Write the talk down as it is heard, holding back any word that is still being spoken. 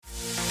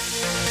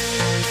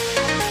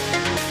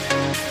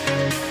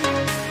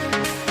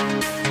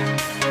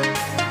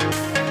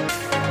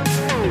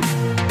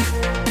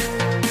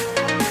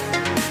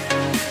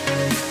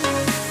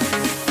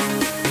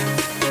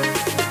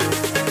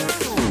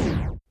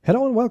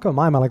Hello and welcome.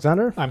 I'm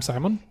Alexander. I'm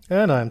Simon.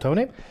 And I'm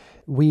Tony.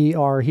 We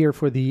are here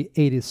for the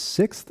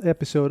 86th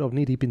episode of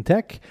Knee Deep in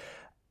Tech.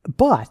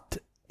 But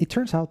it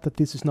turns out that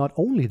this is not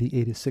only the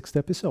 86th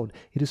episode,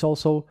 it is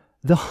also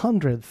the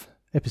 100th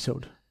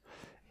episode.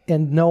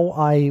 And no,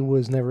 I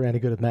was never any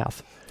good at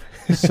math.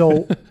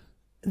 So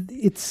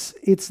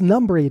it's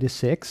number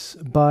 86,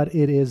 but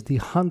it is the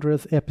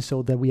 100th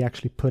episode that we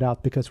actually put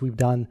out because we've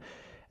done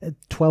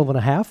 12 and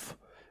a half.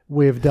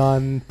 We've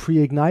done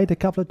pre-Ignite a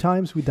couple of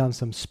times. We've done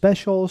some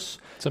specials.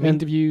 Some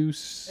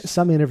interviews.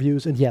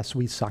 And yes,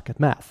 we suck at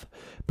math.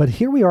 But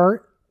here we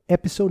are,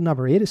 episode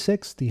number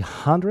 86, the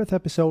 100th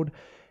episode.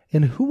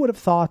 And who would have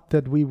thought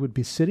that we would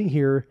be sitting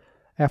here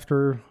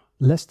after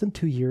less than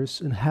 2 years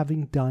and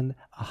having done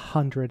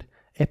 100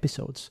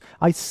 episodes?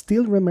 I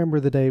still remember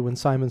the day when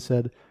Simon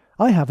said,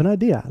 I have an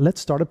idea. Let's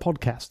start a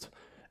podcast.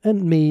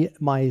 And me,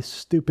 my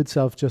stupid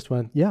self just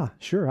went, yeah,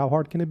 sure. How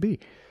hard can it be?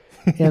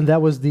 And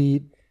that was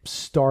the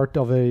start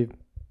of a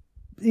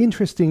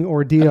interesting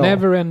ordeal. A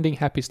never-ending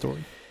happy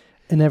story.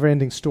 A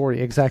never-ending story.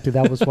 Exactly.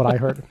 That was what I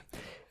heard.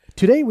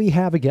 Today we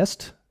have a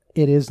guest.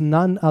 It is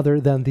none other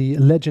than the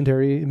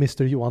legendary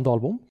Mr. Johan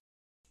Dahlbom.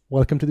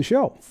 Welcome to the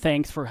show.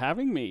 Thanks for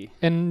having me.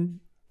 And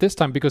this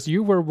time, because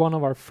you were one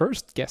of our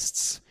first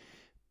guests,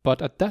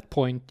 but at that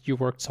point you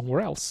worked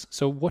somewhere else.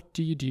 So what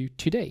do you do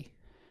today?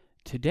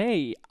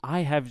 Today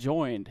I have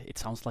joined, it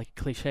sounds like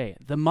a cliche,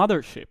 the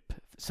mothership.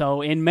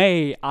 So in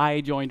May, I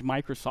joined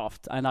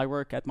Microsoft, and I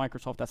work at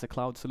Microsoft as a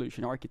cloud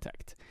solution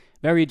architect.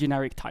 Very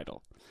generic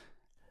title.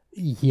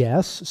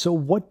 Yes. So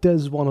what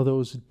does one of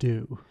those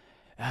do?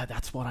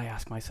 That's what I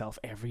ask myself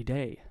every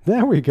day.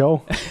 There we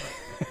go.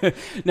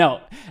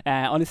 No,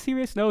 on a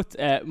serious note,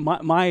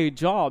 my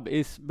job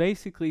is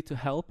basically to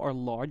help our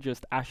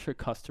largest Azure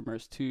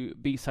customers to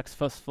be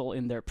successful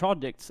in their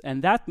projects.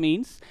 And that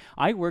means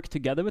I work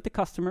together with the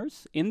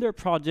customers in their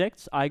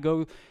projects. I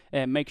go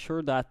make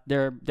sure that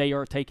they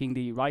are taking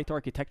the right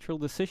architectural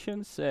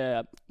decisions,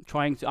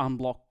 trying to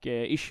unblock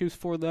issues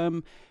for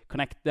them,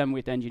 connect them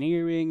with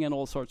engineering and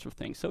all sorts of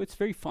things. So it's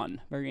very fun,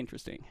 very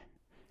interesting.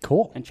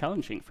 Cool. And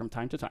challenging from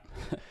time to time.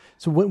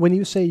 So when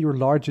you say your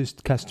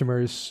largest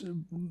customers,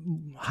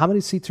 how many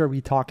seats are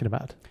we talking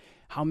about?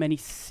 How many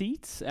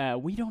seats?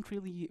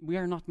 We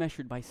are not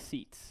measured by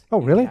seats.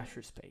 Oh, really? In the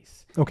Azure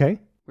space.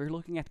 Okay. We're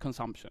looking at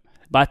consumption.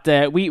 But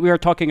we are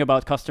talking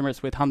about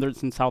customers with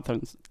hundreds and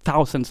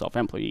thousands of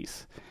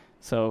employees.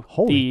 So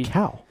holy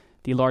cow.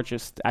 The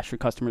largest Azure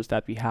customers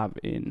that we have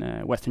in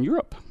Western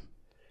Europe.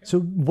 So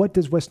what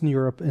does Western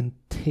Europe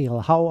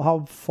entail?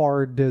 How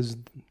far does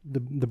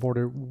the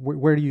border,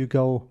 where do you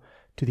go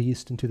to the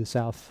east and to the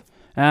south?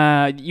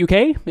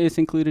 UK is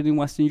included in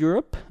Western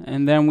Europe,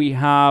 and then we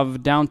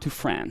have down to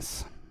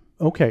France.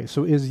 Okay,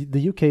 so is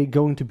the UK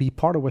going to be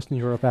part of Western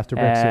Europe after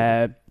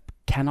Brexit?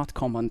 Cannot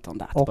comment on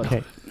that.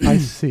 Okay, I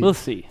see. We'll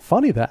see.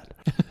 Funny that.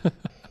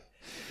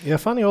 Yeah,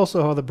 funny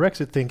also how the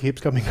Brexit thing keeps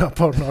coming up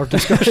on our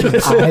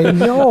discussions. I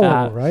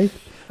know, right?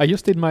 I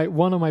just did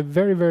one of my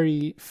very,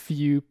 very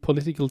few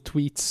political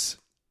tweets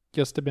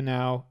just a bit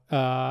now.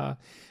 I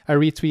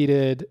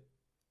retweeted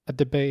a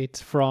debate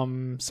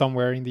from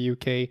somewhere in the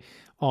UK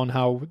on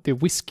how the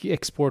whiskey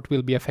export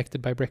will be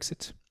affected by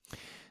Brexit.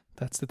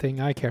 That's the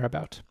thing I care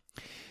about.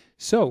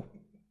 So,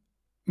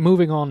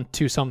 moving on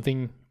to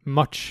something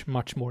much,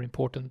 much more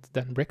important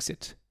than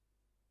Brexit.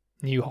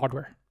 New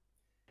hardware.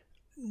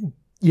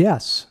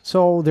 Yes.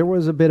 So there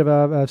was a bit of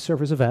a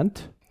Surface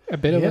event. A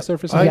bit of a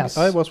Surface event. Yes.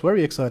 I was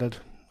very excited.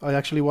 I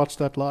actually watched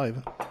that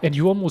live. And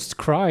you almost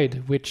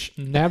cried, which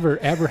never,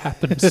 ever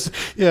happens.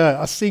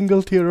 Yeah, a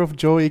single tear of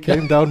joy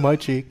came down my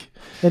cheek.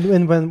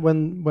 And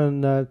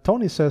when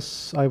Tony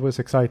says I was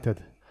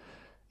excited,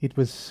 it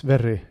was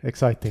very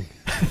exciting.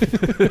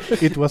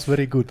 It was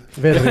very good.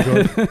 Very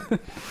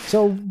good.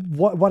 So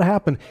what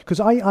happened?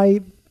 Because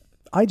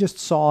I just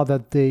saw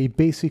that they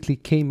basically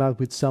came out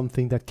with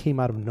something that came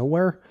out of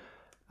nowhere.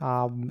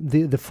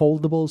 The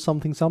foldable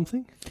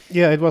something.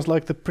 Yeah, it was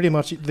like pretty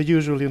much the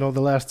usual,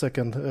 the last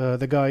second.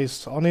 The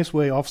guy's on his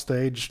way off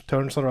stage,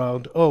 turns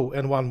around,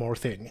 and one more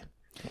thing.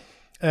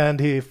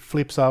 And he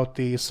flips out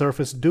the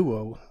Surface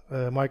Duo,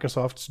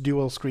 Microsoft's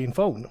dual screen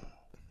phone,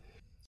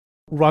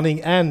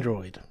 running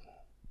Android.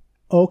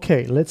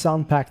 Okay, let's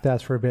unpack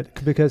that for a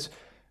bit, because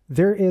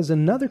there is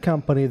another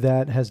company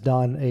that has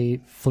done a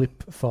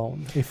flip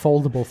phone, a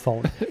foldable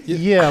phone.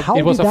 Yeah,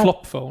 it was a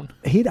flop phone.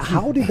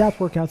 How did that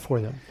work out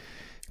for them?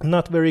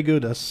 Not very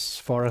good as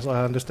far as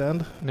I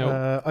understand.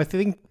 No. I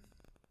think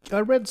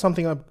I read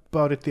something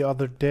about it the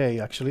other day,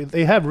 actually.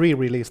 They have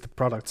re-released the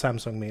product,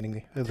 Samsung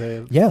meaning.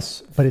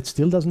 Yes, but it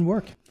still doesn't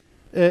work.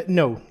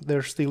 No,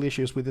 there's still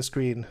issues with the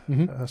screen,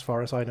 as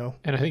far as I know.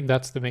 And I think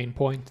that's the main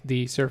point.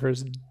 The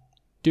Surface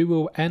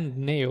Duo and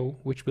Neo,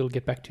 which we'll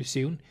get back to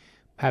soon,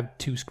 have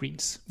two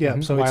screens. Yeah,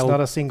 so it's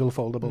not a single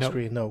foldable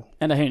screen, no.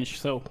 And a hinge,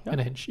 so. Yeah.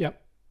 And a hinge, yeah.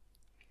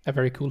 A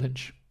very cool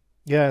hinge.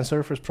 Yeah, and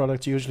Surface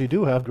products usually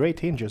do have great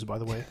hinges, by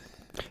the way.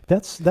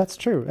 That's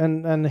true.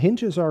 And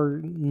hinges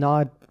are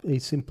not a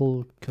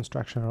simple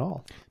construction at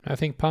all. I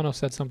think Pano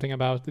said something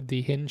about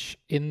the hinge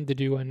in the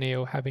Duo and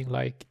Neo having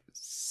like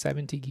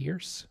 70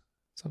 gears,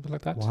 something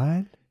like that.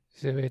 What?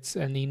 So it's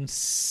an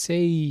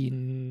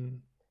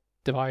insane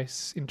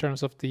device in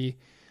terms of the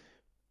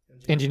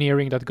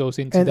engineering that goes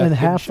into that. And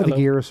half of the alone.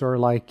 gears are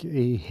like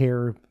a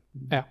hair.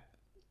 Yeah.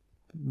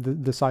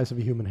 The size of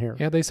a human hair.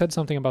 Yeah, they said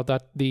something about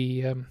that.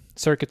 The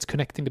circuits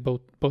connecting the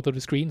both of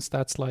the screens,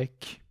 that's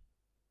like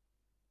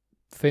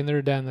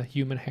thinner than a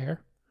human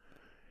hair.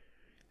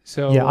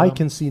 So Yeah, I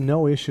can see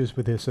no issues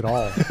with this at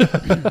all.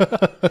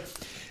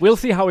 We'll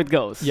see how it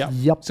goes. Yeah.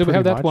 Yep. So we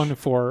have that pretty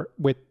much. one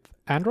with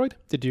Android,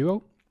 the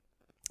Duo.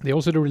 They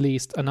also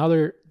released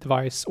another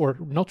device, or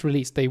not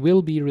released. They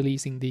will be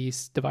releasing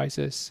these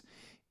devices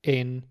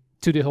to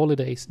the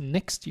holidays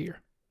next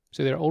year.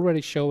 So they're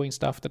already showing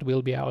stuff that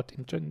will be out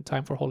in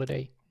time for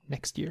holiday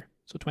next year.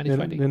 So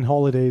 2020. In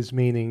holidays,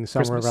 meaning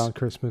somewhere Christmas. around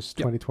Christmas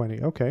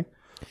 2020. Okay.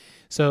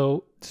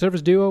 So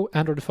Surface Duo,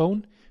 Android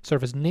phone,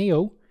 Surface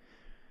Neo,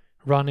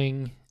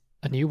 running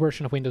a new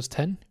version of Windows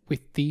 10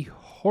 with the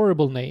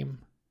horrible name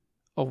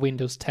of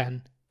Windows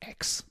 10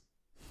 X.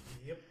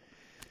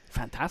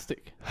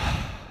 Fantastic.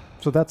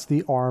 So that's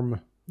the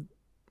ARM,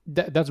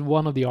 That's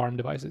one of the ARM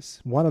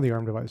devices. one of the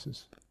ARM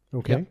devices.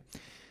 Okay. Yep.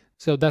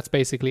 So that's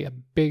basically a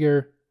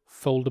bigger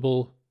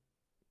foldable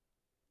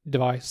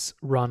device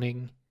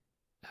running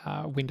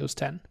Windows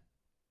 10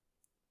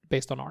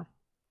 based on ARM.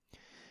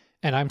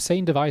 And I'm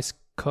saying device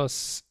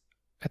because,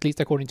 at least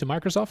according to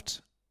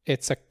Microsoft,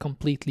 it's a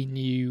completely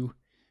new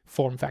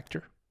form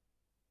factor,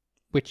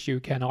 which you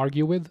can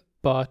argue with,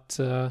 but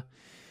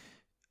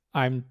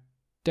I'm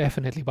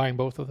definitely buying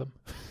both of them.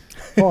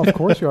 Oh, of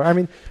course you are. I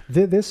mean,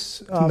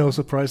 this No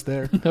surprise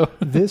there. No.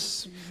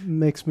 this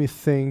makes me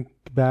think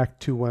back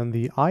to when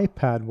the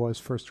iPad was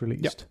first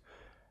released.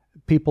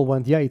 People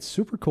went, "Yeah, it's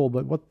super cool,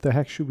 but what the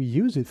heck should we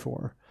use it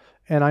for?"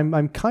 And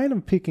I'm kind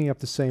of picking up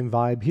the same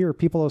vibe here.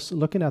 People are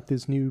looking at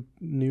this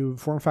new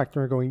form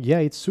factor and going, "Yeah,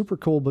 it's super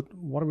cool, but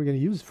what are we going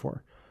to use it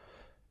for?"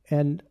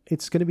 And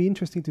it's going to be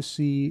interesting to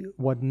see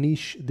what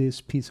niche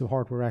this piece of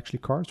hardware actually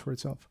carves for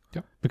itself.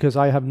 Yep. Because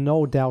I have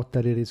no doubt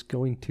that it is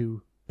going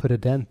to put a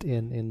dent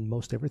in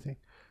most everything.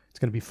 It's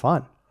going to be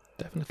fun.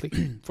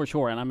 Definitely. For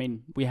sure. And I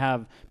mean, we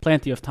have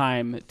plenty of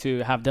time to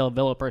have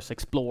developers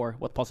explore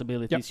what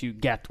possibilities you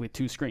get with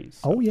two screens.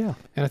 Oh, yeah.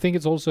 And I think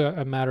it's also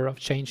a matter of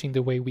changing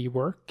the way we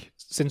work,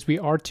 since we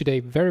are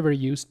today very, very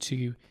used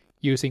to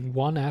using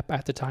one app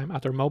at a time,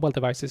 at our mobile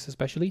devices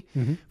especially.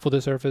 Mm-hmm. For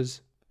the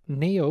Surface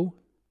Neo,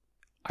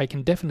 I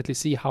can definitely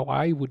see how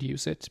I would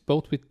use it,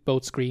 both with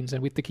both screens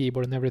and with the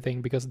keyboard and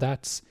everything, because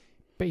that's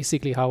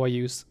basically how I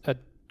use a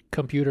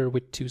computer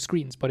with two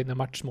screens, but in a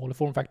much smaller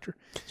form factor.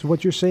 So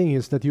what you're saying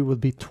is that you will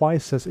be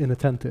twice as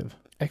inattentive.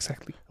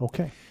 Exactly.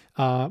 Okay.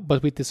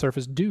 But with the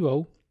Surface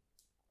Duo,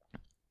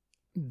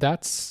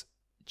 that's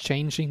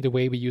changing the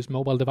way we use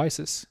mobile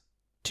devices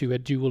to a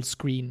dual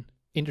screen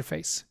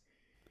interface.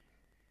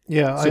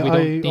 Yeah, So we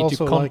don't need to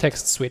also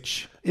context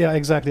switch. Yeah,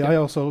 exactly. Yeah. I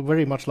also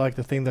very much like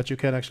the thing that you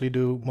can actually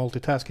do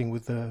multitasking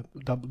with the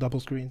double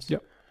screens. Yeah.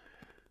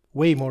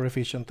 Way more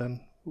efficient than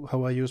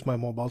how I use my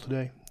mobile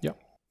today.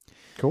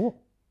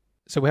 Cool.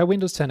 So we have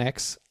Windows 10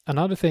 X.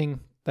 Another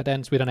thing that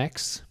ends with an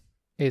X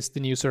is the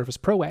new Surface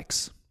Pro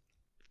X,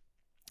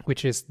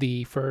 which is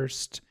the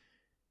first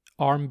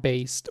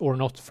ARM-based, or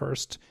not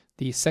first,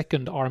 the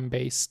second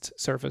ARM-based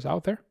Surface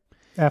out there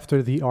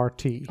After the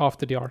RT.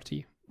 after the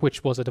RT,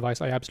 which was a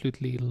device I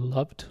absolutely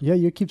loved. Yeah,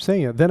 you keep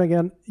saying it. Then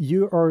again,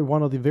 you are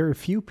one of the very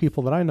few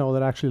people that I know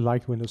that actually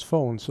liked Windows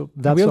Phone. So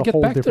that's We'll a get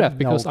whole back to different... that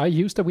because no, I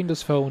used a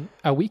Windows Phone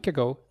a week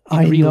ago in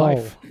I real know,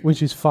 life.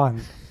 which is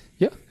fun.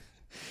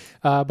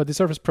 But the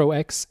Surface Pro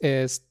X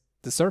is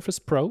the Surface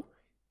Pro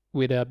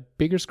with a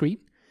bigger screen,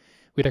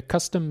 with a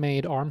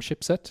custom-made ARM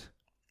chipset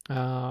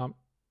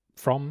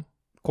from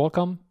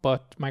Qualcomm,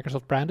 but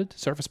Microsoft branded,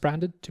 Surface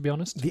branded, to be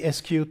honest. The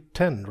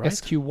SQ10, right?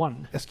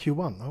 SQ1.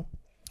 SQ1, no?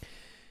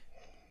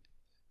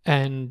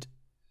 And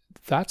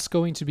that's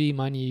going to be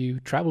my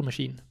new travel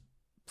machine,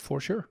 for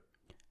sure.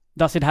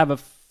 Does it have a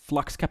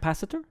flux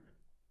capacitor?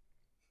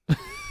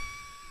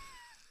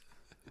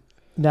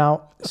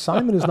 Now,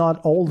 Simon is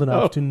not old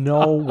enough to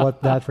know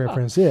what that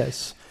reference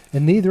is.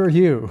 And neither are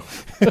you.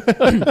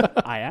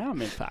 I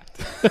am, in fact.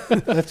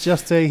 Let's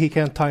just say he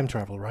can't time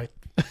travel, right?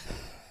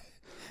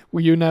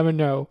 Well, you never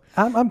know.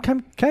 I'm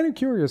kind of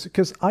curious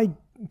because I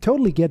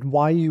totally get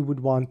why you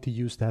would want to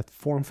use that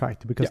form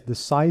factor because the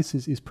size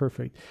is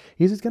perfect.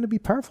 Is it going to be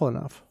powerful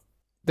enough?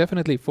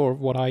 Definitely for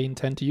what I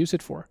intend to use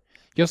it for.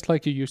 Just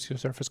like you use your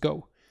Surface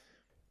Go.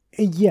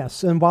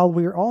 Yes, and while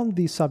we're on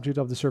the subject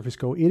of the Surface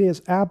Go, it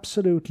is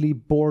absolutely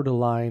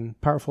borderline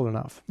powerful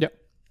enough.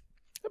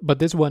 But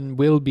this one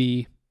will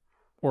be,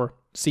 or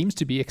seems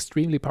to be,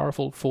 extremely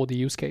powerful for the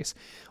use case.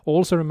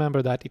 Also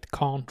remember that it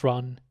can't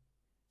run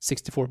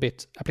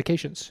 64-bit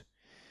applications.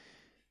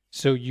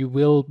 So you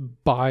will,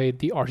 by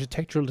the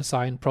architectural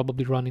design,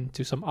 probably run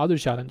into some other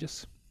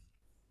challenges.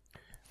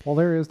 Well,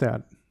 there is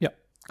that. Yeah.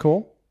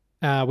 Cool.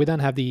 We then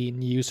have the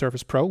new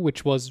Surface Pro,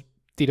 which was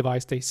the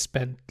device they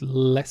spent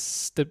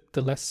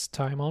the less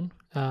time on,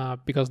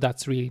 because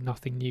that's really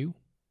nothing new,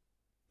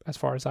 as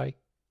far as I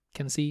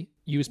can see.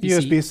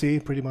 USB-C. USB-C,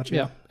 pretty much,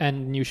 Yeah,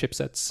 and new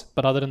chipsets.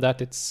 But other than that,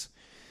 it's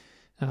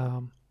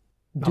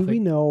Do we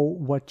know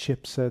what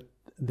chipset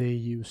they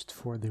used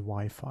for the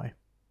Wi-Fi?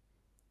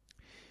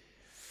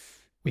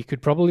 We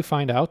could probably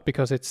find out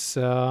because it's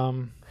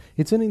an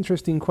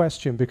interesting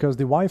question because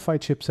the Wi-Fi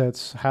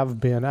chipsets have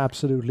been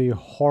absolutely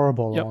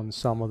horrible on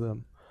some of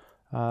them.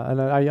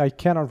 And I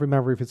cannot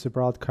remember if it's a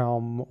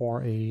Broadcom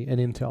or an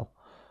Intel.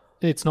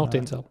 It's not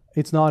Intel.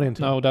 It's not Intel.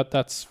 No,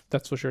 that's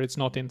for sure. It's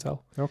not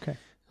Intel. Okay.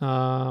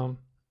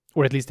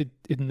 Or at least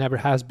it never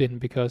has been,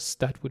 because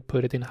that would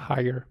put it in a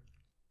higher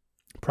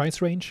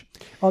price range.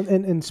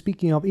 And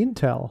speaking of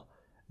Intel,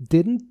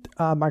 didn't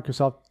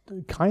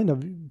Microsoft kind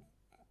of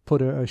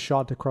put a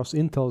shot across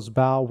Intel's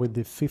bow with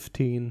the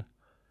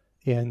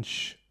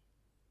 15-inch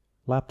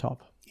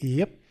laptop?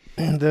 Yep.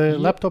 The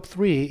laptop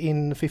 3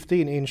 in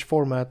 15-inch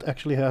format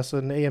actually has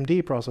an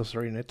AMD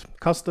processor in it,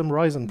 custom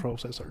Ryzen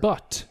processor.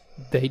 But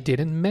they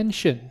didn't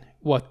mention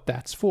what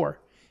that's for,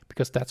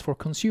 because that's for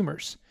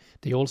consumers.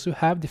 They also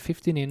have the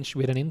 15-inch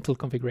with an Intel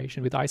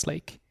configuration with Ice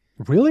Lake.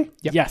 Really?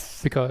 Yep.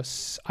 Yes.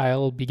 Because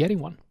I'll be getting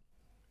one.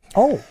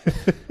 Oh.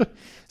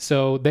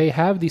 So they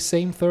have the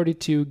same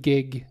 32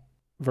 gig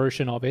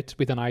version of it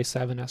with an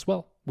i7 as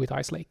well, with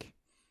Ice Lake.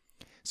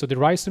 So the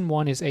Ryzen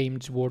one is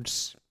aimed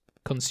towards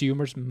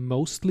consumers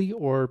mostly,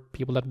 or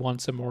people that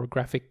want a more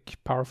graphic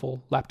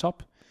powerful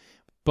laptop,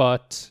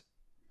 but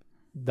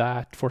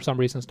that for some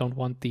reasons don't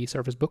want the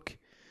Surface Book.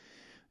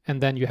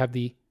 And then you have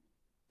the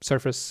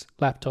Surface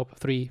Laptop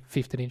 3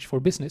 15-inch for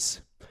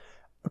business.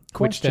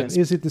 Question,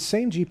 is it the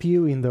same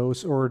GPU in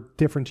those or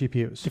different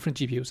GPUs? Different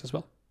GPUs as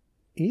well.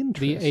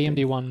 Interesting.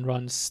 The AMD one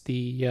runs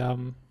the,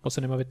 what's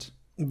the name of it?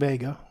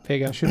 Vega.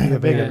 Should be a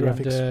Vega and,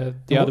 graphics.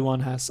 The other one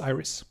has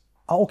Iris.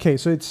 Okay,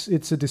 so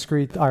it's a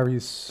discrete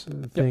Iris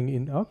thing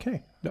in.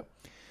 Okay. Yep.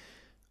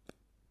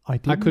 I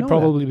could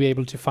probably be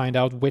able to find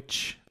out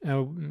which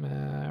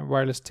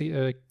wireless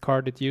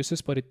card it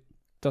uses, but it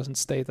doesn't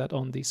state that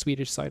on the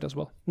Swedish side as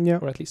well. Yeah.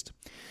 Or at least.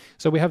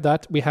 So we have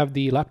that. We have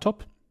the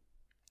laptop,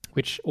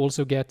 which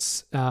also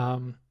gets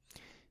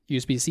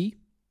USB-C,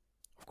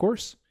 of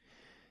course,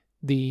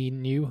 the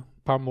new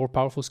more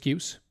powerful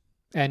SKUs,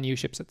 and new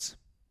chipsets,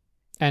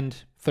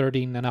 and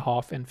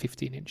 13.5 and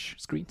 15-inch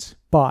screens.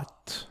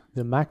 But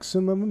the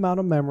maximum amount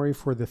of memory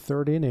for the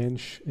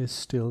 13-inch is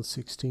still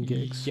 16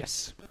 gigs.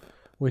 Yes.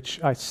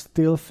 Which I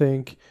still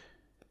think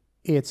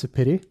it's a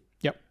pity.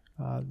 Yep.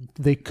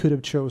 They could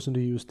have chosen to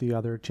use the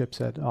other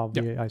chipset of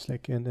the Ice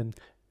Lake. And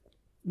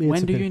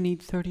when do you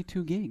need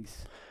 32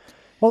 gigs?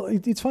 Well,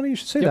 it's funny you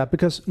should say that,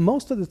 because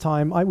most of the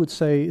time I would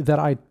say that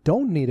I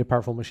don't need a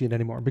powerful machine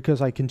anymore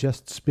because I can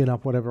just spin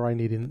up whatever I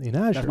need in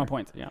Azure. That's my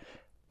point, yeah.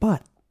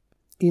 But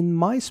in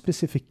my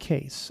specific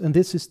case, and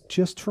this is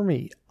just for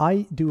me,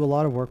 I do a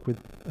lot of work with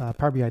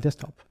Power BI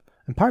Desktop.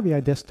 And Power BI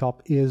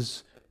Desktop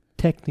is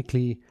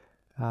technically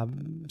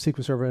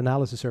SQL Server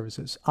analysis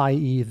services,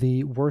 i.e.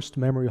 the worst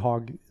memory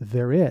hog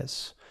there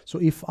is. So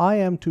if I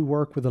am to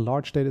work with a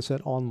large data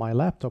set on my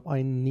laptop,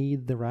 I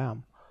need the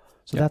RAM.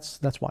 So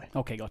that's why.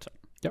 Okay, gotcha.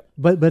 Yep.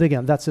 But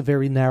again, that's a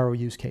very narrow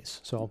use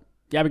case. So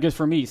yeah, because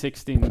for me,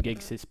 16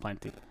 gigs is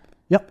plenty.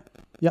 Yep.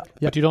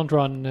 But you don't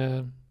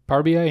run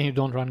Power BI and you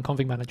don't run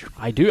Config Manager.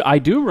 I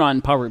do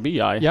run Power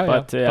BI,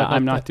 but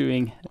I'm not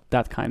doing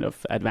that kind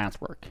of advanced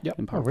work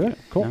in Power really? BI.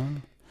 Cool. No.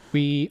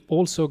 We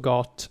also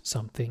got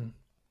something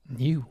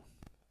new.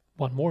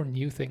 One more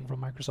new thing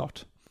from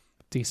Microsoft.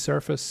 The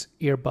Surface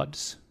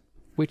earbuds,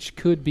 which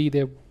could be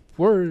the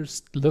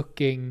worst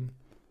looking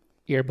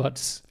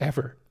earbuds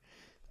ever.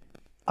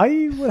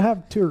 I would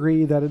have to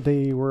agree that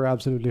they were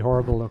absolutely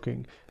horrible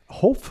looking.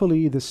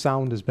 Hopefully the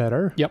sound is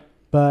better. Yep.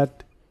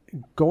 But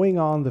going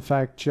on the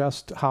fact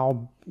just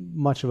how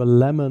much of a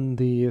lemon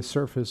the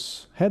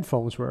Surface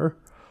headphones were,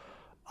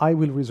 I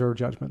will reserve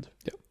judgment.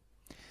 Yep.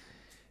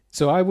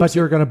 So I would. But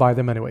you're going to buy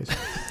them anyways.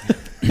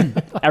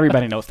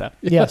 Everybody knows that.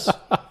 Yes.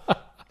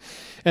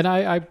 And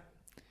I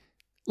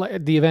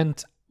like the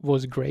event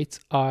was great.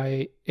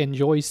 I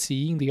enjoy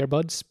seeing the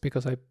earbuds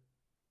because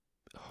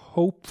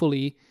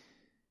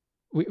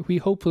we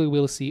hopefully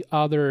will see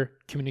other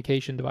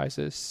communication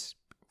devices,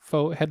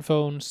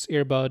 headphones,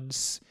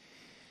 earbuds,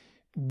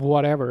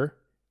 whatever,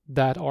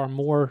 that are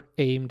more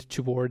aimed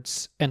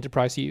towards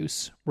enterprise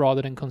use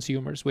rather than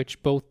consumers,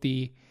 which both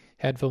the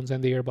headphones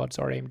and the earbuds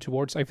are aimed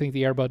towards. I think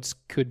the earbuds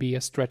could be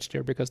a stretch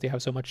there because they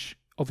have so much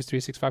Office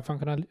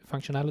 365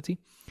 functionality.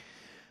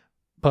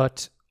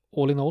 But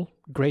all in all,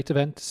 great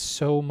event,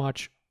 so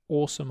much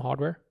awesome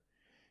hardware,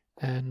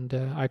 and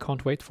I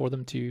can't wait for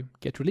them to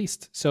get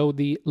released. So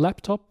the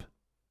laptop,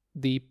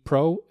 the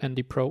Pro and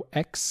the Pro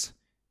X,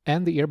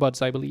 and the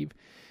earbuds, I believe,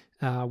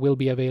 will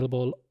be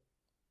available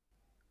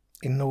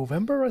in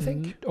November, I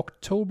think.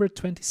 October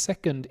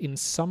 22nd in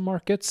some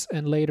markets,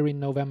 and later in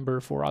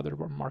November for other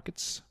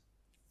markets.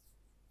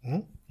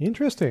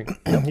 Interesting.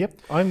 Yep.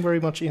 I'm very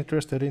much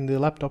interested in the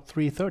laptop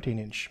 3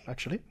 13-inch,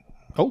 actually.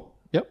 Oh,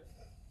 yep.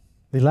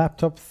 The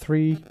laptop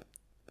 3...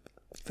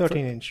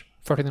 13-inch.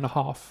 13 and a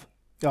half.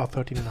 Yeah,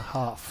 13 and a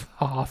half.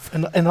 Half.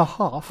 And a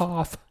half.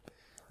 Half.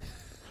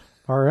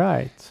 All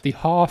right. The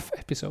half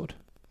episode.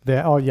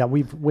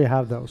 We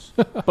have those.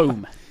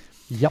 Boom.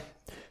 Yep.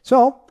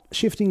 So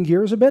shifting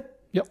gears a bit.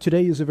 Yep.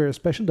 Today is a very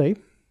special day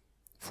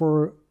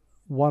for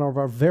one of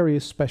our very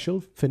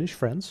special Finnish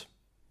friends.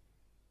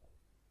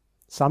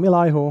 Sami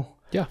Laiho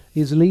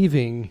is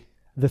leaving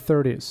the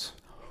 30s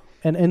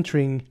and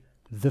entering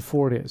the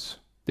 40s.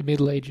 The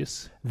Middle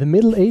Ages. The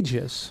Middle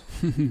Ages.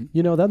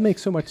 That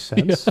makes so much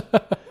sense.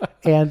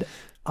 And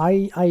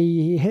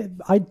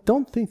I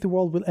don't think the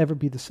world will ever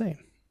be the same.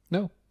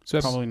 No. So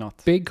Probably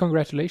not. Big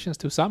congratulations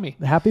to Sami.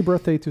 Happy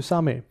birthday to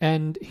Sami.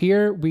 And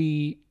here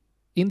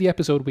in the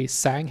episode, we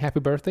sang happy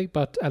birthday,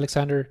 but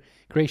Alexander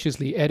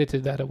graciously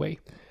edited that away.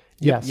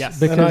 Yes.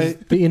 Because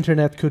the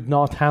internet could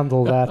not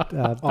handle that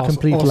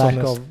complete lack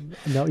of...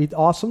 No,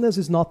 awesomeness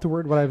is not the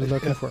word what I was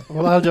looking for.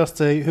 Well, I'll just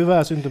say,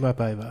 hyvää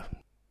syntymäpäivää.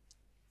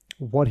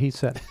 What he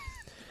said.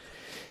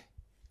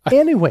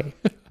 Anyway,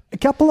 a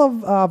couple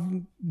of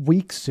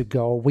weeks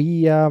ago,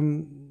 we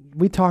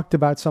talked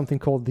about something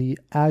called the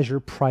Azure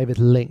Private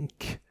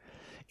Link.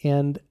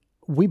 And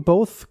we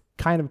both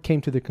kind of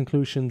came to the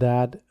conclusion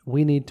that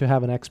we need to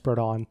have an expert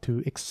on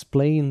to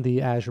explain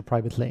the Azure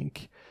Private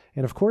Link.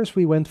 And of course,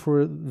 we went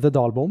for the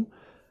Dahlbom,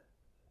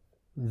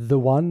 the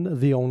one,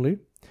 the only.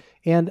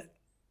 And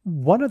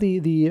one of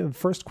the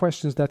first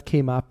questions that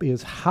came up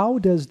is, how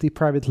does the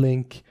private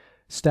link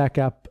stack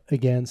up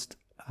against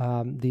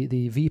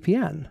the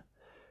VPN?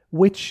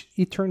 Which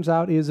it turns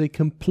out is a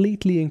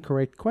completely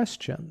incorrect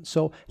question.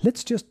 So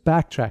let's just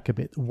backtrack a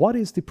bit. What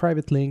is the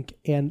private link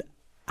and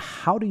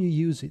how do you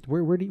use it?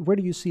 Where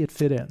do you see it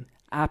fit in?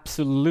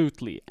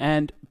 Absolutely.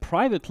 And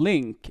private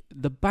link,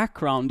 the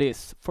background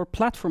is for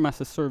platform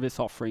as a service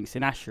offerings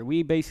in Azure,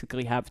 we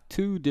basically have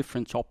two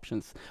different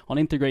options on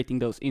integrating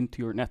those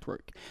into your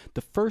network.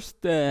 The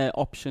first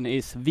option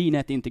is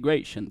VNet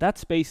integration.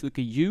 That's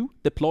basically you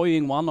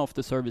deploying one of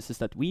the services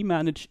that we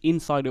manage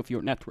inside of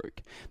your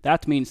network.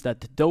 That means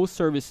that those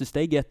services,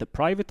 they get the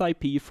private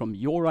IP from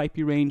your IP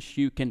range.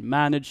 You can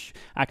manage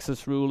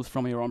access rules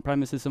from your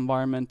on-premises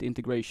environment,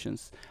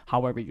 integrations,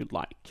 however you'd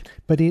like.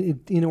 But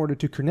in order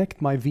to connect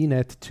my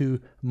VNet to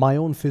my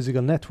own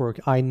physical network,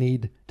 I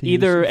need to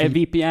either use a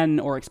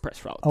VPN or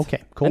express route.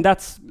 Okay, cool. And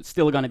that's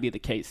still going to be the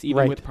case,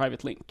 even with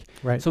private link.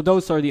 Right. So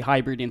those are the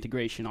hybrid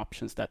integration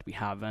options that we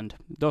have, and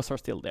those are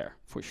still there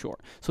for sure.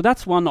 So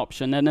that's one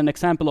option. And an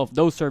example of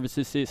those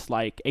services is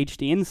like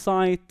HD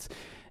Insight,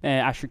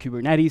 Azure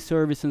Kubernetes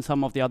Service, and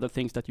some of the other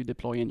things that you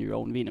deploy in your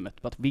own VNet,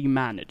 but we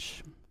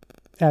manage.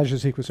 Azure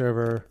SQL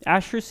Server.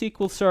 Azure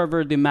SQL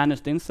Server, the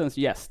managed instance,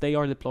 yes, they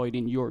are deployed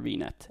in your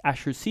VNet.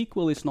 Azure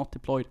SQL is not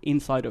deployed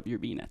inside of your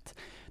VNet.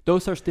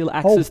 Those are still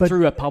accessed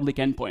through a public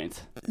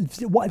endpoint.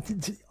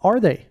 What are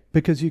they?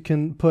 Because you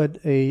can put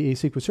a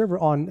SQL Server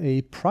on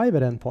a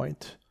private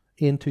endpoint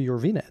into your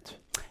VNet.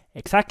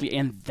 Exactly,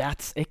 and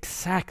that's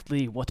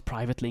exactly what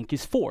Private Link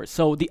is for.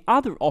 So the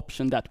other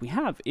option that we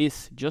have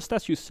is, just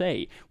as you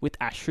say, with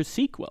Azure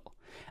SQL.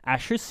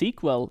 Azure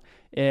SQL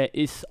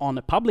is on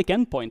a public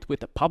endpoint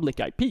with a public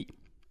IP.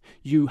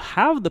 You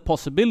have the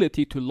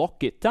possibility to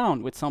lock it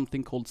down with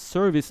something called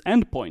service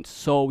endpoints.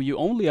 So you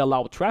only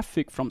allow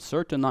traffic from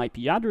certain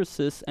IP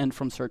addresses and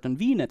from certain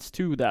VNets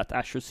to that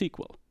Azure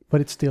SQL.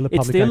 But it's still a public IP.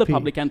 It's still a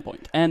public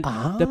endpoint. And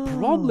the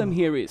problem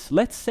here is,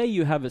 let's say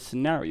you have a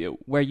scenario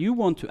where you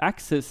want to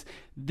access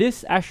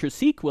this Azure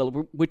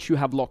SQL, which you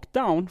have locked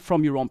down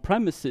from your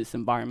on-premises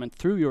environment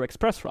through your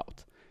express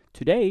route.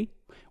 Today,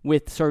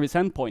 with service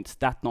endpoints,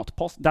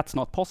 that's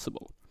not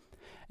possible.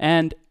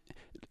 And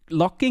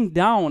locking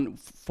down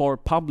for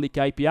public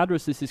IP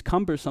addresses is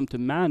cumbersome to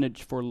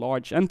manage for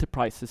large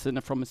enterprises.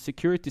 And from a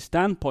security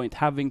standpoint,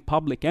 having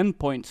public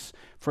endpoints,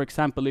 for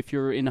example, if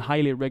you're in a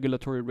highly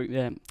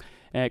regulatory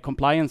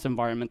compliance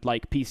environment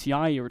like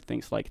PCI or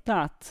things like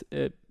that,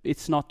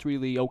 it's not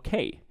really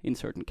okay in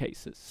certain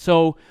cases.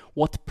 So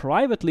what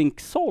Private Link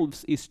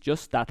solves is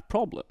just that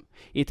problem.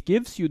 It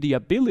gives you the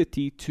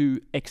ability to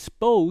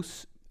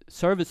expose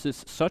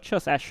services such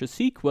as Azure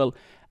SQL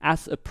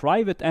as a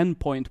private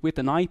endpoint with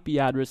an IP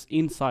address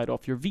inside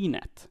of your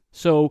VNet.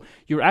 So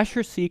your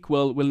Azure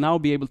SQL will now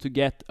be able to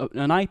get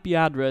an IP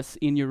address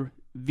in your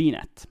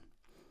VNet.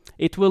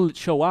 It will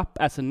show up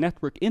as a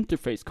network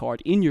interface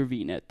card in your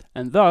VNet,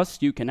 and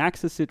thus you can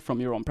access it from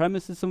your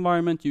on-premises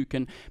environment. You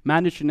can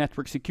manage your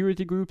network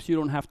security groups. You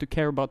don't have to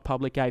care about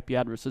public IP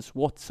addresses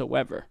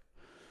whatsoever.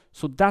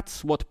 So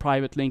that's what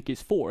Private Link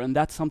is for, and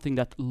that's something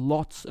that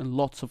lots and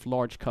lots of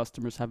large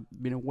customers have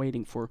been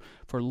waiting for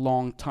a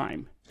long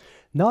time.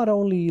 Not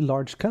only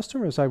large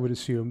customers, I would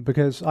assume,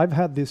 because I've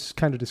had this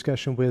kind of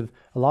discussion with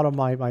a lot of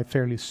my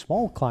fairly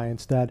small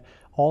clients that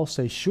all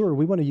say, sure,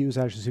 we want to use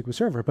Azure SQL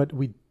Server, but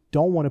we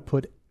don't want to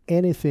put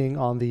anything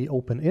on the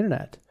open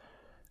internet.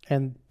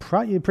 And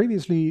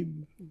previously,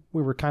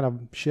 we were kind of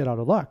shit out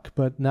of luck,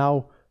 but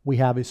now we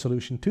have a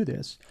solution to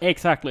this.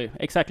 Exactly.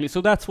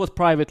 So that's what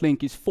Private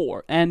Link is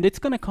for. And it's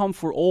going to come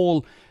for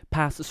all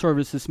PaaS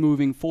services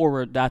moving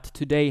forward that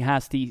today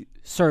has the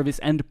service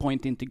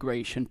endpoint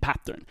integration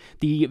pattern.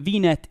 The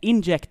VNet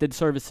injected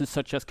services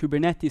such as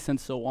Kubernetes and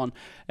so on,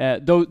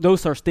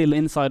 those are still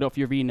inside of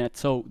your VNet,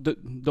 so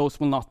those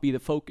will not be the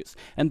focus.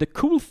 And the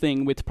cool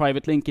thing with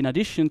Private Link, in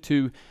addition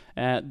to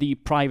the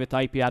private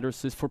IP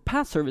addresses for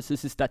PaaS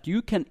services, is that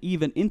you can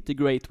even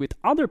integrate with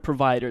other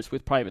providers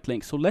with Private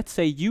Link. So let's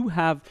say you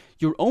have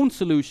your own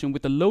solution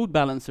with a load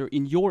balancer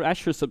in your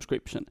Azure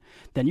subscription,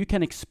 then you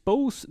can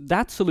expose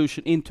that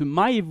solution into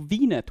my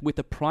VNet with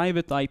a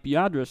private IP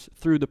address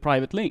through the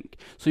Private Link.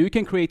 So you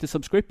can create a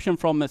subscription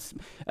from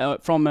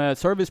a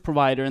service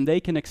provider, and they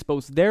can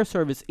expose their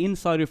service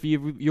inside of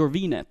your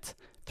VNet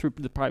through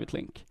the Private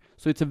Link.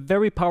 So it's a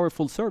very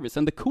powerful service.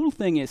 And the cool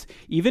thing is,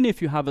 even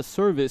if you have a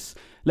service,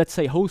 let's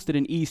say hosted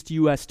in East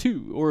US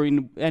 2 or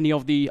in any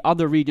of the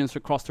other regions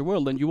across the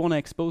world, and you want to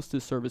expose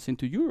this service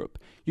into Europe,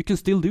 you can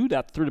still do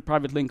that through the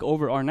Private Link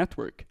over our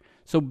network.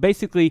 So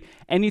basically,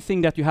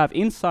 anything that you have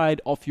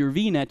inside of your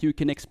VNet, you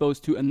can expose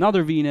to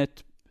another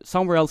VNet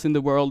somewhere else in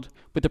the world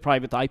with the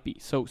private IP.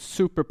 So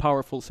super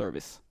powerful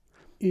service.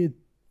 It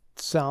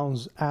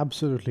sounds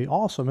absolutely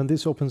awesome. And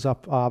this opens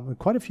up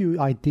quite a few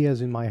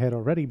ideas in my head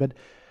already. But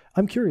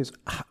I'm curious,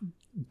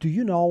 do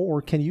you know,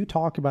 or can you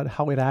talk about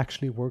how it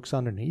actually works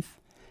underneath?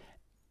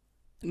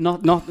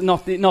 Not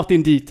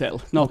in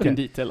detail, Okay. in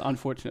detail,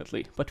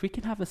 unfortunately. But we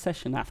can have a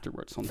session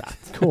afterwards on that.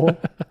 Cool.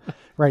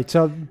 Right.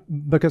 So,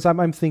 because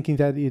I'm thinking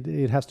that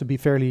it has to be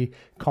fairly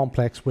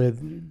complex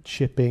with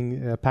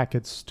shipping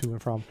packets to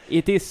and from.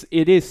 It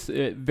is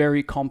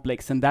very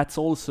complex, and that's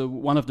also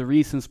one of the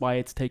reasons why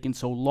it's taken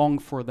so long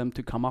for them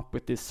to come up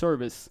with this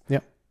service. Yeah.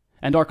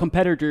 And our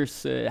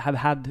competitors have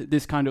had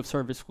this kind of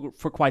service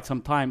for quite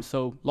some time,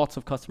 so lots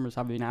of customers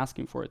have been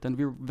asking for it, and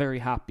we're very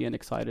happy and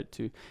excited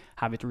to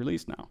have it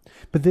released now.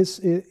 But this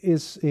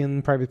is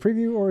in private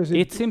preview, or is it?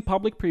 It's in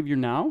public preview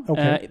now,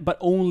 Okay. but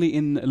only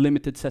in a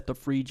limited set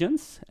of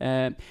regions.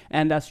 And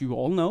as you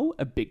all know,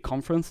 a big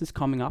conference is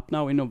coming up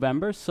now in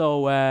November,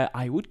 so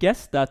I would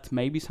guess that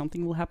maybe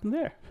something will happen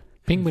there.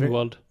 Penguin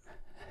World.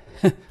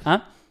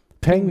 Huh?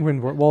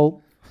 Penguin World.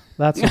 Well,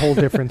 that's a whole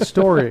different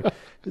story.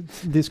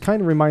 This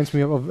kind of reminds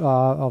me of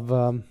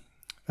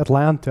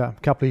Atlanta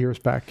a couple of years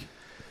back.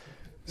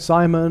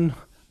 Simon,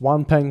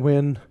 one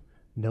penguin,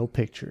 no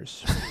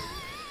pictures.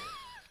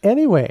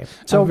 Anyway,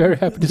 so I'm very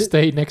happy to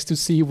stay next to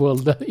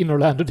SeaWorld in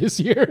Orlando this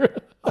year.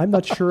 I'm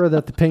not sure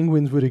that the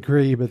penguins would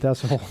agree, but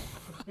that's a whole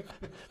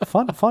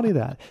funny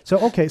that. So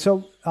okay,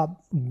 so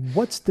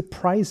what's the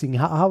pricing?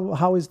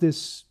 How is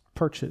this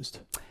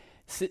purchased?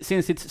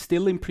 Since it's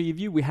still in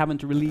preview, we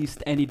haven't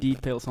released any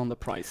details on the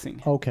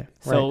pricing. Okay,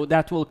 So right.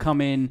 that will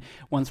come in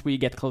once we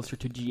get closer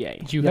to GA.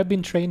 You have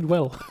been trained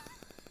well.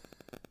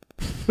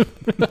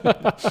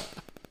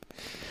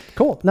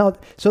 Cool. Now,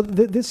 so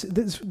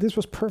this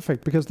was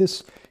perfect because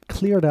this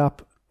cleared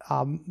up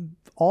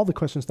all the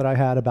questions that I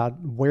had about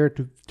where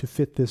to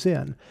fit this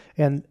in,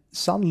 and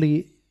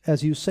suddenly,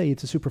 as you say,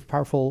 it's a super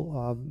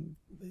powerful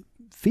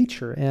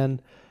feature,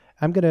 and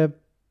I'm gonna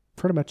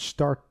pretty much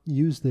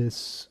use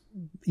this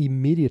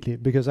immediately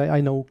because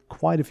I know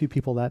quite a few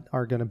people that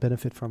are going to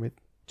benefit from it.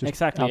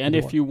 Exactly, and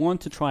if you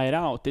want to try it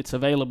out, it's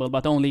available,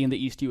 but only in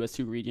the East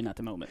US2 region at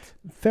the moment.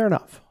 Fair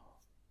enough.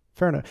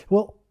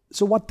 Well,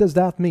 so what does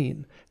that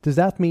mean? Does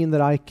that mean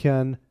that I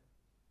can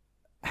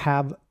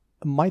have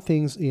my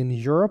things in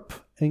Europe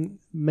and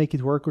make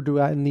it work, or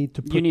do I need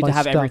to put You need my to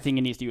have stuff? everything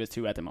in East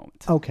US2 at the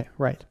moment. Okay,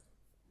 right.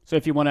 So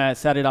if you want to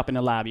set it up in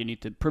a lab, you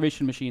need to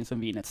provision machines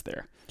and VNets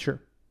there. Sure.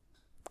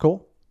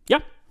 Cool. Yeah.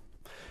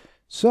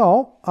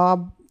 So,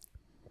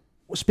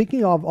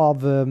 speaking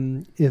of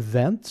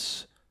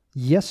events,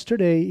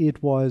 yesterday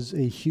it was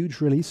a huge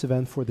release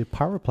event for the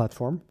Power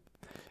Platform.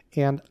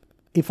 And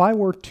if I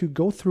were to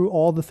go through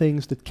all the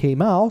things that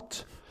came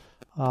out,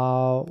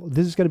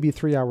 this is going to be a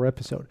 3-hour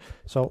episode.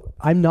 So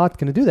I'm not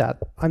going to do that.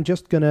 I'm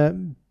just going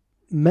to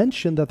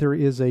mention that there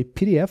is a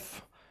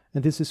PDF,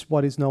 and this is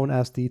what is known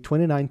as the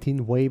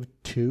 2019 Wave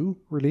 2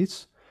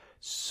 release.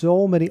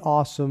 So many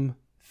awesome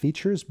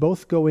features,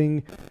 both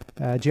going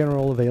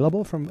general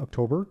available from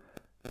October,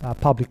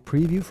 public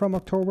preview from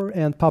October,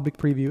 and public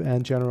preview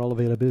and general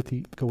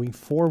availability going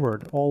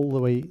forward all the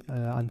way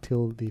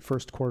until the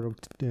first quarter of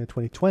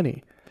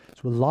 2020.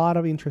 So a lot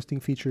of interesting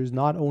features,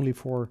 not only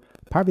for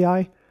Power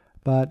BI,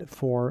 but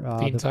for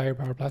the entire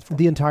Power Platform.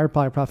 The entire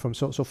Power Platform.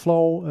 So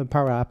Flow,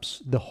 Power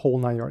Apps, the whole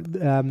 9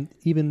 yards.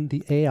 Even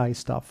the AI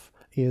stuff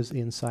is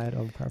inside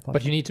of Power Platform.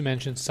 But you need to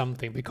mention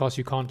something because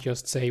you can't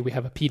just say we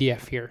have a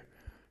PDF here.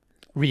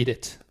 Read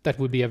it. That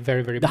would be a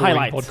very, very boring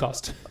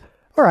podcast.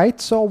 All right,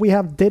 so we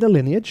have data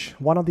lineage.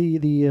 One of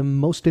the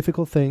most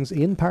difficult things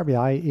in Power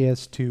BI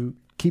is to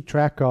keep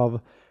track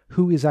of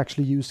who is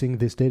actually using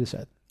this data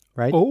set,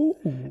 right? Oh.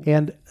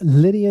 And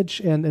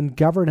lineage and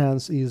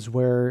governance is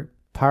where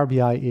Power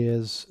BI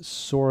is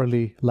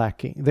sorely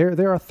lacking.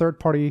 There are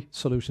third-party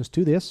solutions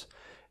to this,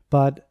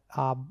 but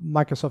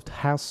Microsoft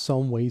has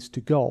some ways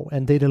to go,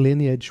 and data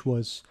lineage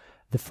was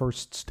the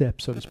first step,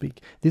 so to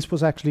speak. This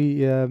was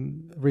actually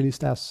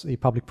released as a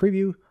public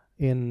preview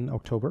in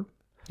October.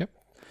 Yep.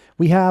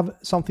 We have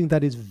something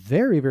that is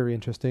very, very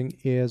interesting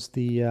is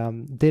the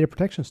data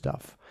protection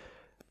stuff.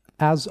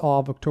 As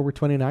of October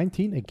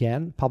 2019,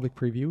 again, public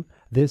preview,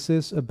 this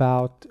is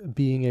about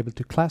being able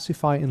to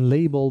classify and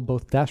label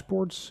both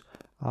dashboards,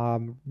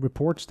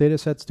 reports, data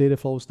sets, data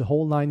flows, the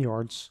whole 9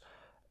 yards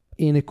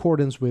in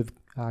accordance with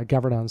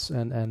governance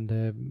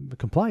and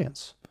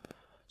compliance.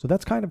 So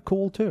that's kind of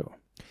cool too.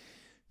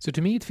 So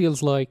to me, it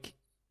feels like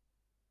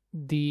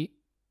the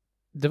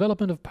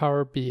development of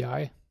Power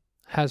BI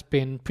has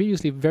been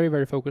previously very,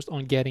 very focused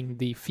on getting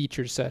the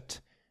feature set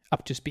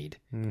up to speed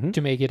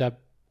to make it a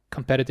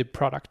competitive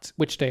product,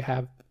 which they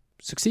have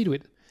succeeded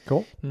with.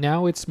 Cool.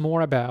 Now it's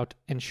more about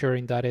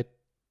ensuring that it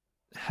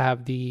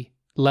have the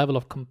level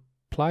of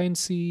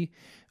compliancy,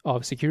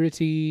 of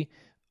security,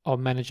 of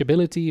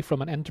manageability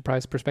from an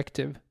enterprise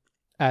perspective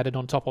added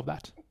on top of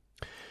that.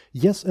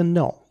 Yes and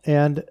no.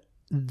 And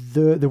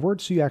the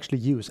words you actually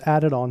use,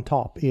 added on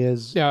top,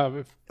 is...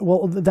 Yeah.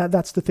 Well,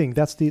 that's the thing.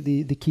 That's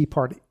the key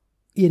part.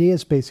 It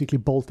is basically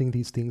bolting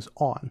these things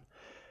on.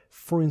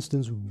 For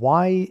instance,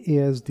 why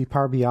is the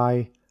Power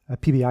BI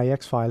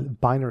PBIX file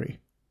binary?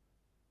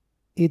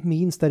 It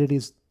means that it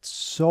is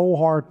so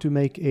hard to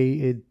make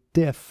a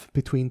diff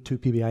between two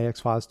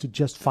PBIX files to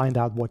just find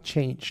out what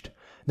changed.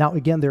 Now,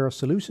 again, there are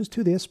solutions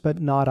to this, but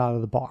not out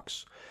of the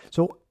box.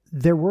 So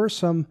there were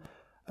some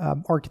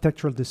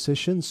architectural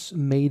decisions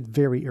made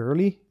very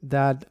early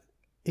that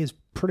is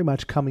pretty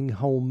much coming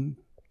home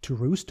to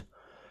roost.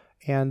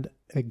 And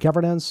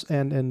governance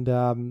and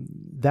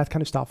that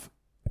kind of stuff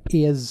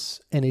is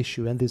an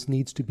issue, and this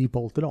needs to be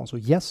bolted on. So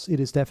yes, it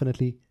is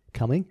definitely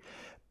coming,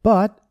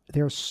 but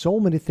there are so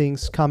many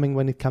things coming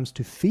when it comes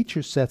to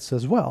feature sets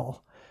as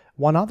well.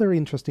 One other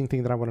interesting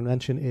thing that I want to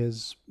mention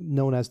is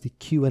known as the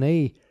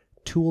Q&A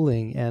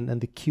tooling and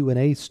the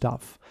Q&A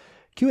stuff.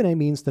 Q&A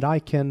means that I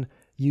can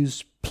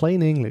use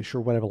plain English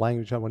or whatever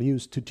language I want to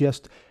use to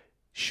just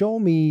show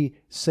me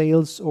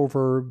sales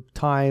over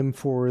time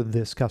for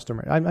this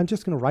customer. I'm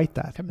just going to write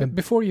that. But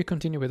before you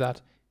continue with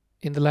that,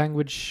 in the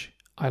language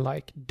I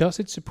like, does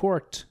it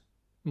support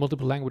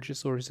multiple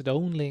languages or is it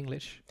only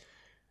English?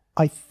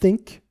 I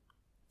think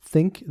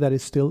that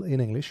it's still in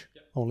English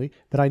only,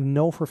 but I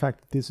know for a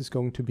fact that this is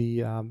going to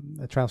be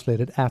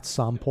translated at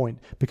some point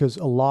because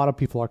a lot of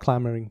people are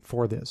clamoring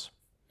for this.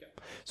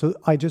 So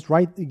I just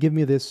give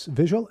me this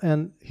visual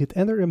and hit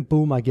enter and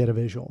boom, I get a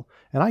visual.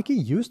 And I can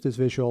use this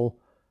visual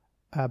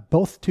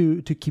both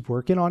to keep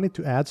working on it,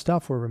 to add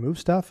stuff or remove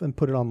stuff and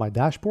put it on my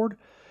dashboard.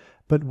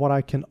 But what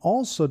I can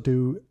also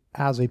do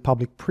as a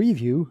public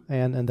preview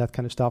and that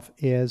kind of stuff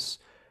is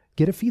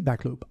get a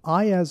feedback loop.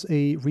 I, as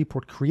a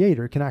report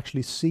creator, can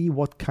actually see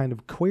what kind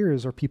of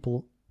queries are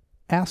people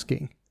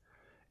asking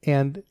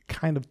and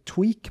kind of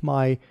tweak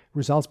my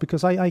results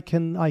because I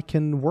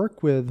can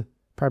work with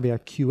Power BI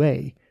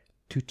QA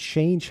to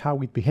change how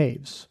it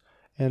behaves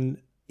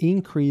and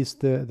increase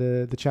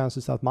the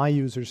chances that my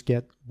users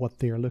get what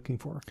they are looking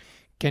for.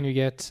 Can you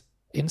get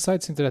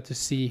insights into that to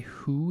see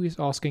who is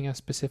asking a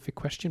specific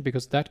question?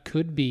 Because that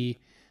could be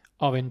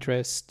of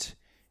interest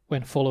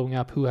when following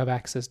up who have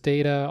access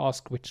data,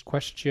 ask which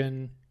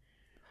question.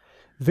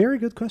 Very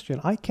good question.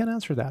 I can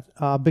answer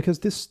that because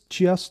this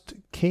just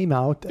came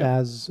out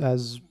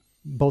as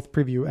both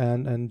preview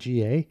and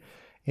GA,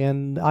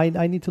 and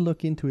I need to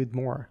look into it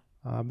more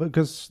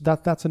because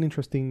that's an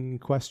interesting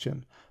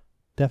question.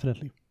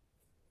 Definitely.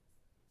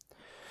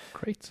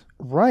 Great.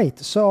 Right.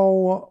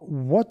 So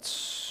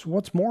what's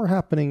more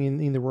happening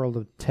in the world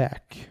of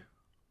tech?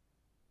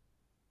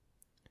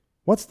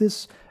 What's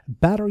this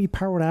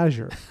battery-powered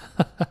Azure?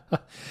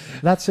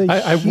 That's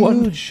a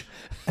huge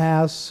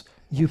ass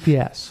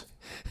UPS.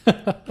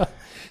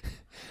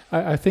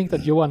 I think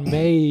that Johan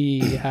may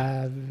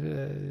have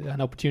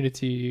an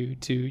opportunity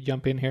to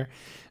jump in here.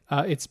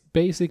 It's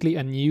basically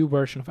a new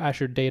version of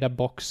Azure Data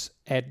Box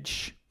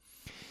Edge.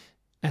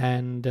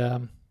 And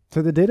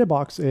so the Data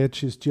Box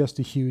Edge is just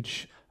a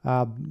huge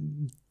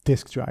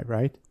disk drive,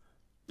 right?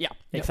 Yeah,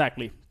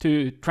 exactly.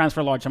 To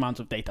transfer large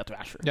amounts of data to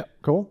Azure. Yeah.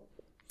 Cool.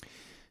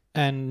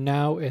 And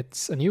now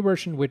it's a new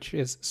version which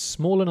is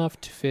small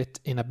enough to fit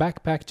in a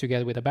backpack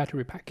together with a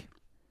battery pack.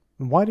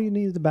 Why do you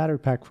need the battery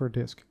pack for a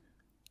disk?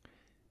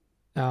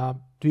 Do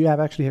you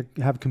actually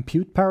have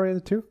compute power in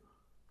it too?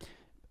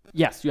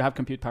 Yes, you have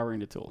compute power in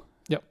the tool.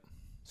 Yep.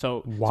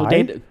 So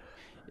why?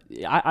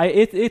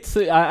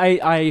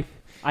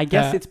 I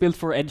guess it's built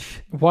for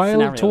edge While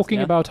scenarios, talking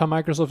about how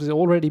Microsoft is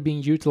already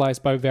being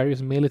utilized by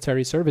various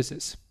military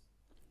services.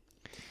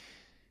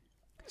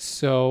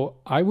 So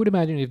I would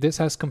imagine if this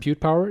has compute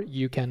power,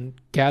 you can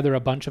gather a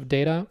bunch of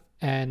data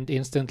and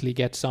instantly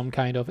get some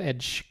kind of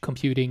edge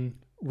computing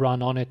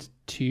run on it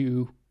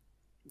to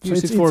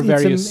use it for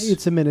various...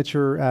 It's a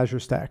miniature Azure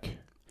stack.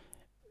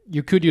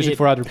 You could use it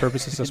for other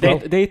purposes as well.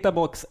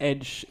 Databox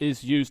Edge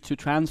is used to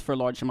transfer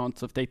large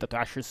amounts of data to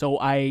Azure. So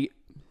I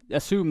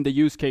assume the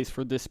use case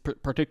for this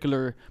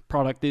particular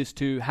product is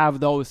to have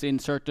those in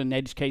certain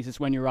edge cases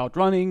when you're out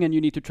running and you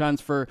need to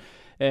transfer,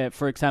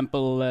 for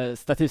example,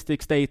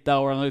 statistics data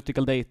or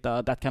analytical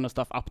data, that kind of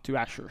stuff up to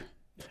Azure.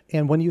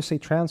 And when you say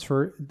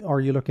transfer, are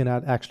you looking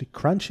at actually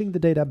crunching the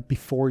data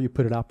before you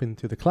put it up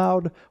into the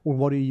cloud, or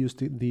what do you use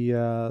the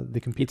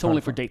compute? It's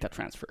only for data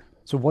transfer.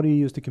 So what do you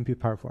use the compute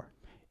power for?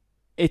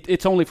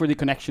 It's only for the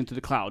connection to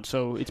the cloud.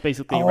 So it's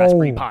basically a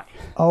Raspberry Pi.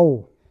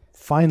 Oh,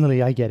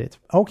 finally I get it.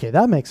 Okay,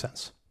 that makes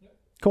sense.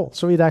 Cool.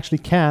 So it actually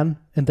can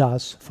and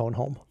does phone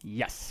home.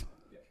 Yes.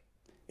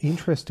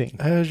 Interesting.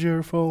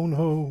 Azure phone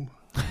home.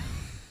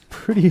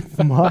 Pretty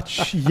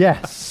much,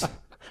 yes.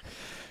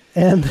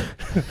 And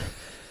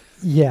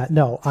yeah,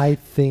 no, I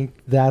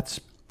think that's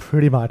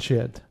pretty much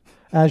it.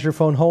 Azure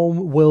Phone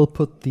Home will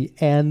put the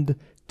end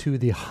to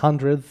the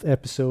 100th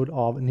episode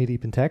of Knee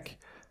Deep in Tech.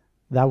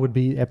 That would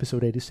be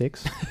episode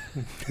 86.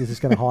 This is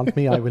going to haunt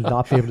me. I will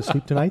not be able to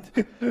sleep tonight.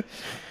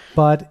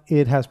 But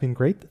it has been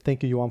great.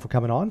 Thank you, Johan, for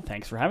coming on.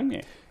 Thanks for having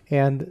me.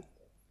 And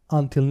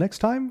until next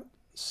time,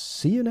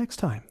 see you next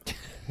time.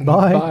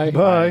 Bye.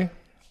 Bye.